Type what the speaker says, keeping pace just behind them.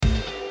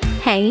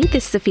Hey,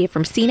 this is Sophia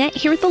from CNET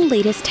here with the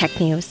latest tech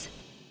news.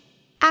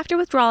 After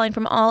withdrawing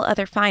from all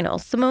other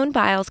finals, Simone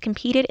Biles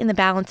competed in the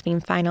balance beam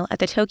final at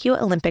the Tokyo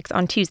Olympics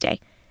on Tuesday.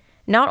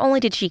 Not only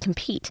did she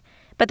compete,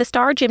 but the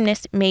star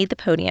gymnast made the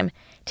podium,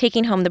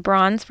 taking home the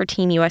bronze for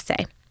Team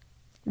USA.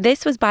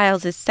 This was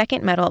Biles'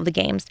 second medal of the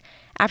Games,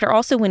 after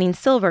also winning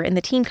silver in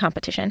the team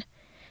competition.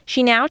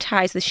 She now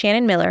ties with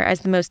Shannon Miller as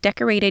the most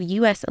decorated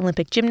U.S.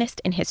 Olympic gymnast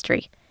in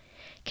history.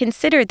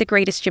 Considered the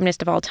greatest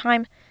gymnast of all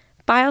time,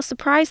 Biles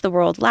surprised the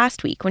world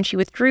last week when she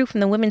withdrew from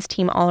the women's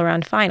team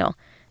all-around final,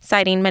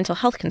 citing mental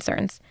health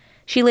concerns.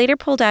 She later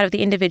pulled out of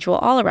the individual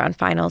all-around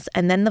finals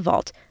and then the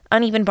vault,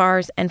 uneven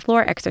bars, and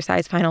floor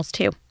exercise finals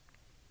too.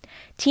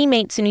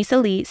 Teammate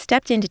Sunisa Lee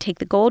stepped in to take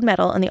the gold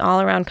medal in the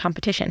all-around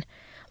competition,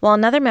 while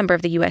another member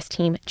of the U.S.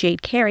 team,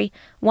 Jade Carey,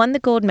 won the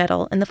gold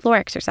medal in the floor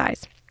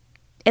exercise.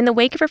 In the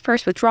wake of her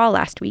first withdrawal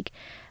last week,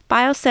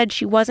 Biles said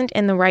she wasn't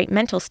in the right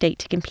mental state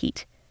to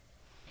compete.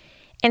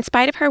 In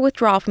spite of her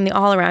withdrawal from the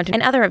all-around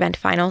and other event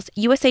finals,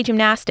 USA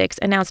Gymnastics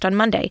announced on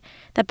Monday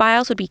that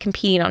Biles would be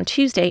competing on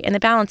Tuesday in the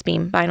balance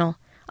beam final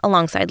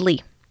alongside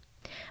Lee.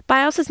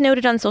 Biles has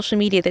noted on social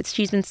media that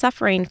she's been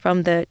suffering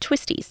from the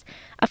twisties,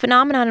 a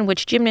phenomenon in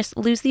which gymnasts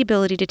lose the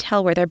ability to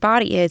tell where their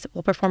body is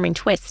while performing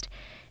twist,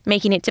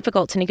 making it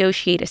difficult to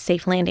negotiate a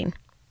safe landing.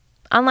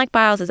 Unlike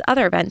Biles'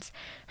 other events,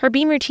 her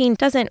beam routine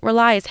doesn't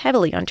rely as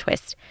heavily on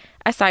twist,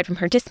 aside from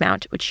her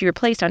dismount, which she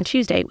replaced on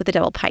Tuesday with a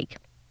double pike.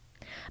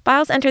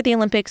 Biles entered the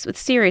Olympics with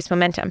serious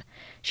momentum.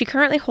 She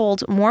currently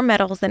holds more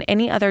medals than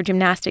any other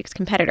gymnastics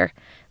competitor,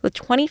 with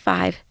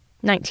 25,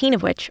 19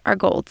 of which are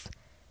golds.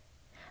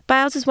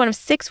 Biles is one of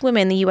 6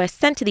 women the U.S.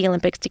 sent to the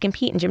Olympics to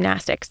compete in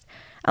gymnastics,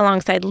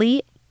 alongside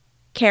Lee,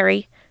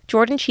 Carey,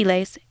 Jordan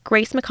Chiles,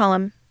 Grace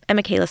McCollum, and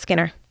Michaela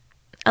Skinner.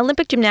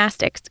 Olympic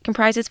gymnastics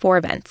comprises 4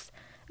 events: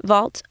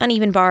 vault,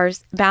 uneven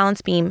bars,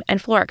 balance beam,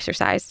 and floor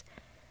exercise.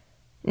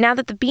 Now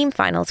that the beam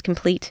final is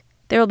complete,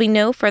 there will be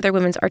no further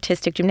women's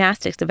artistic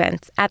gymnastics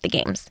events at the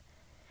Games.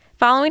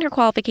 Following her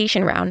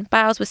qualification round,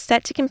 Biles was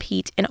set to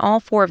compete in all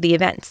 4 of the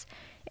events.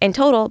 In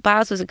total,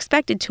 Biles was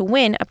expected to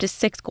win up to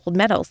 6 gold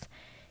medals.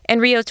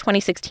 In Rio's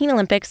 2016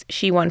 Olympics,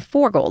 she won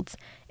 4 golds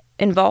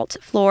in vault,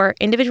 floor,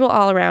 individual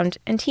all-around,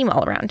 and team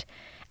all-around,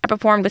 and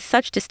performed with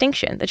such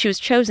distinction that she was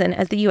chosen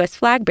as the U.S.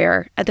 flag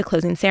bearer at the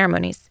closing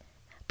ceremonies.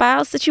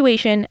 Biles'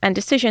 situation and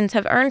decisions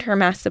have earned her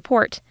mass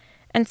support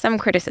and some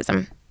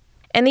criticism.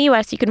 In the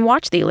U.S., you can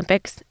watch the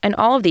Olympics and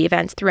all of the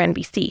events through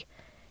NBC.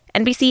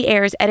 NBC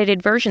airs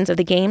edited versions of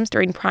the Games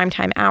during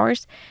primetime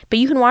hours, but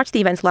you can watch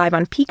the events live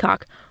on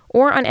Peacock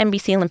or on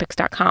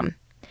NBCOlympics.com.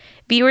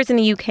 Viewers in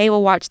the UK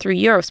will watch through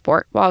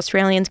Eurosport, while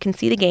Australians can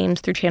see the Games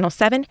through Channel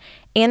 7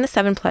 and the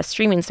 7 Plus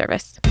streaming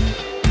service.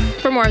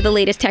 For more of the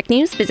latest tech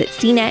news, visit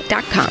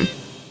cnet.com.